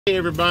Hey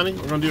everybody,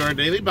 we're going to do our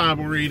daily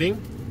Bible reading.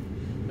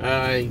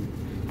 I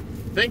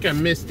think I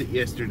missed it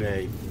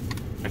yesterday.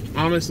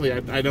 Honestly,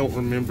 I don't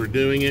remember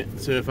doing it,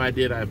 so if I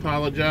did, I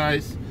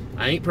apologize.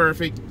 I ain't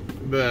perfect,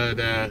 but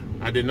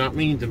I did not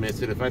mean to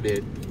miss it if I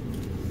did.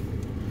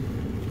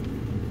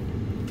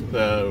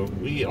 So,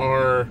 we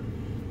are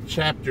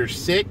chapter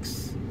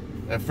 6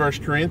 of 1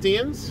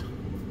 Corinthians.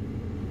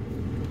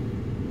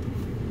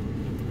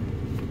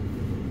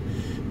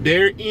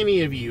 Dare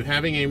any of you,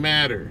 having a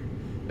matter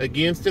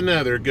against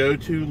another, go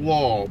to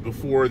law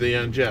before the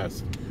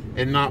unjust,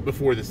 and not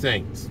before the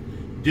saints?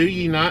 Do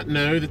ye not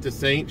know that the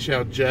saints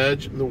shall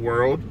judge the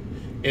world?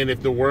 And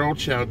if the world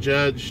shall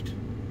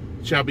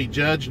be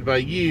judged by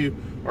you,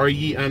 are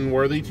ye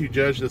unworthy to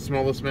judge the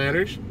smallest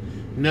matters?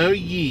 Know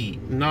ye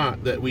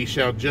not that we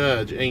shall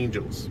judge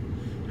angels?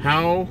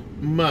 How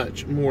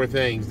much more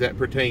things that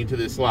pertain to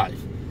this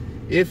life?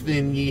 If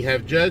then ye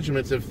have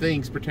judgments of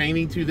things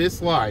pertaining to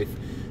this life,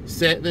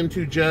 set them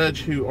to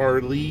judge who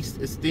are least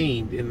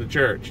esteemed in the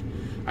church.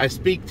 I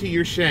speak to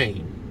your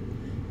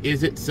shame.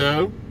 Is it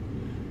so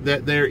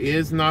that there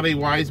is not a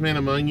wise man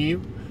among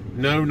you?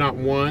 No, not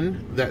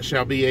one, that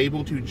shall be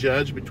able to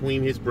judge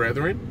between his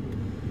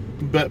brethren.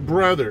 But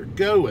brother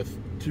goeth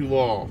to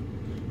law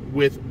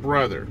with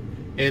brother,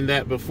 and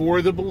that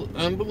before the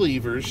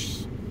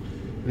unbelievers.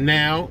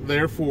 Now,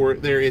 therefore,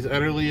 there is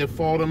utterly a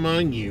fault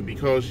among you,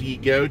 because ye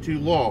go to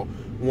law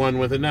one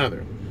with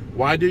another.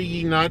 Why do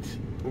ye not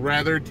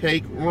rather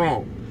take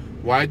wrong?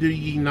 Why do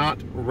ye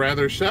not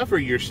rather suffer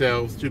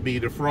yourselves to be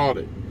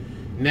defrauded?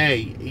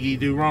 Nay, ye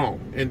do wrong,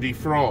 and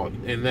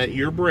defraud, and that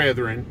your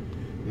brethren.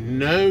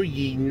 Know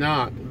ye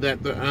not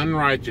that the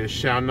unrighteous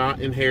shall not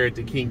inherit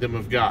the kingdom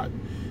of God?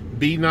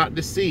 Be not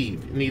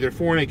deceived, neither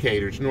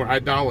fornicators, nor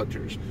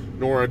idolaters,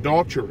 nor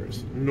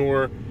adulterers,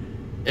 nor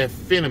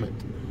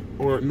effeminate,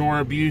 nor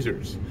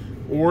abusers,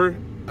 or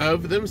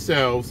of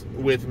themselves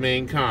with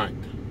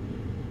mankind,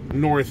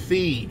 nor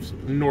thieves,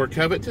 nor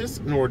covetous,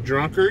 nor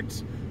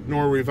drunkards,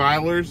 nor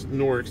revilers,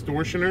 nor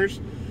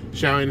extortioners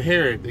shall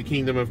inherit the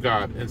kingdom of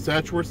God. And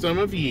such were some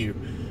of you.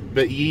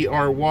 But ye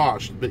are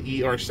washed, but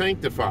ye are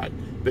sanctified,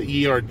 but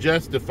ye are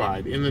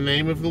justified in the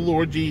name of the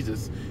Lord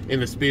Jesus, in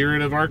the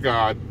Spirit of our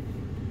God.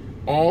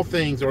 All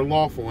things are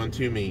lawful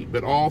unto me,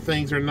 but all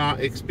things are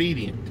not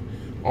expedient.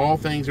 All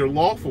things are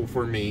lawful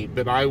for me,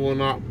 but I will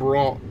not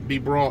be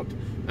brought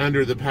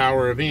under the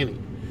power of any.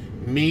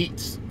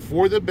 Meats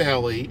for the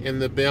belly,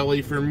 and the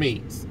belly for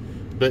meats,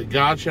 but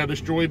God shall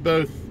destroy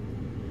both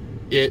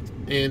it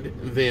and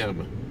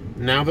them.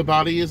 Now the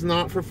body is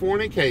not for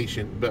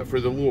fornication, but for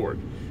the Lord,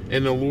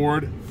 and the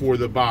Lord for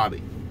the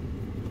body.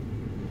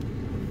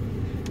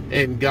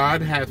 And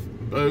God hath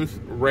both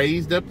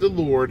raised up the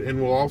Lord,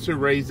 and will also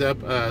raise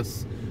up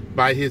us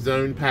by his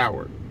own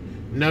power.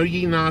 Know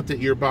ye not that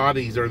your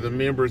bodies are the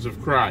members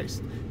of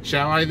Christ?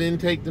 Shall I then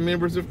take the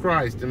members of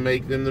Christ and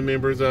make them the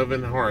members of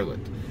an harlot?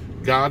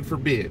 God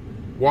forbid.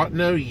 What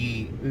know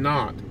ye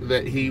not,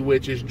 that he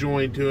which is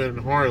joined to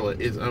an harlot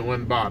is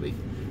one body?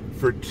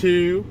 For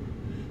two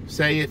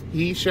saith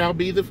he shall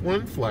be the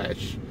one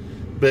flesh,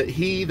 but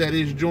he that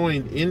is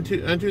joined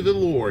unto the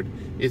Lord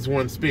is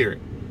one spirit.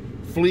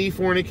 Flee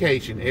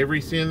fornication. Every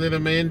sin that a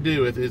man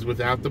doeth is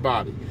without the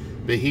body,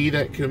 but he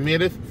that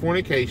committeth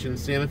fornication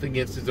sinneth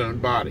against his own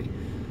body.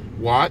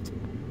 What?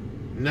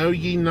 Know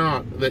ye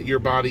not that your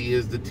body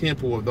is the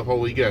temple of the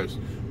Holy Ghost,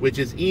 which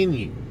is in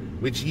you,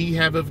 which ye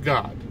have of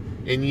God,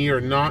 and ye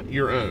are not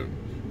your own?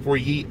 For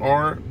ye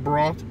are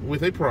bought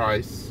with a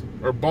price.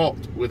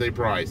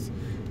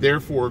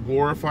 Therefore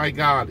glorify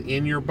God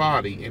in your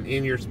body and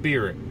in your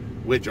spirit,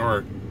 which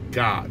are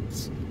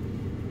God's.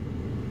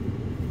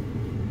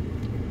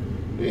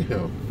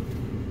 Yeah,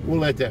 we'll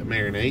let that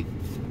marinate.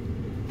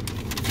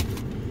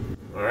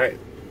 All right.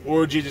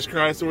 Lord Jesus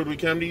Christ, Lord, we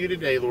come to you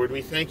today, Lord.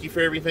 We thank you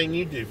for everything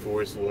you do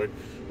for us, Lord.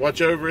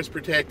 Watch over us,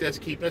 protect us,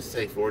 keep us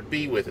safe, Lord.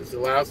 Be with us.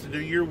 Allow us to do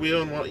your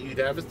will and what you'd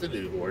have us to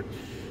do, Lord.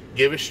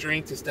 Give us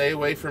strength to stay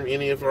away from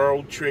any of our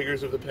old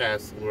triggers of the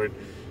past, Lord,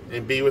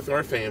 and be with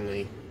our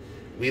family.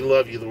 We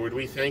love you, Lord.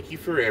 We thank you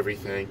for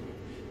everything.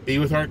 Be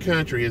with our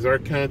country as our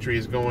country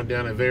is going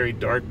down a very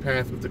dark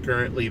path with the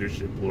current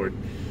leadership, Lord.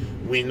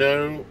 We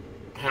know,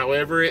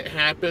 however it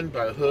happened,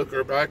 by hook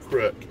or by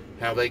crook,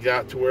 how they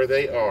got to where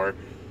they are.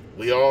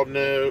 We all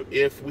know,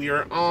 if we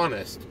are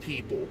honest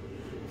people,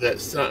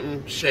 that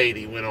something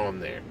shady went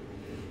on there.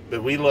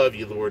 But we love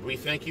you, Lord. We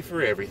thank you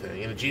for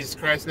everything. And in Jesus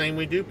Christ's name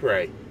we do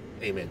pray.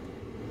 Amen.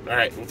 All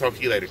right, we'll talk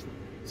to you later.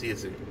 See you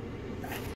soon.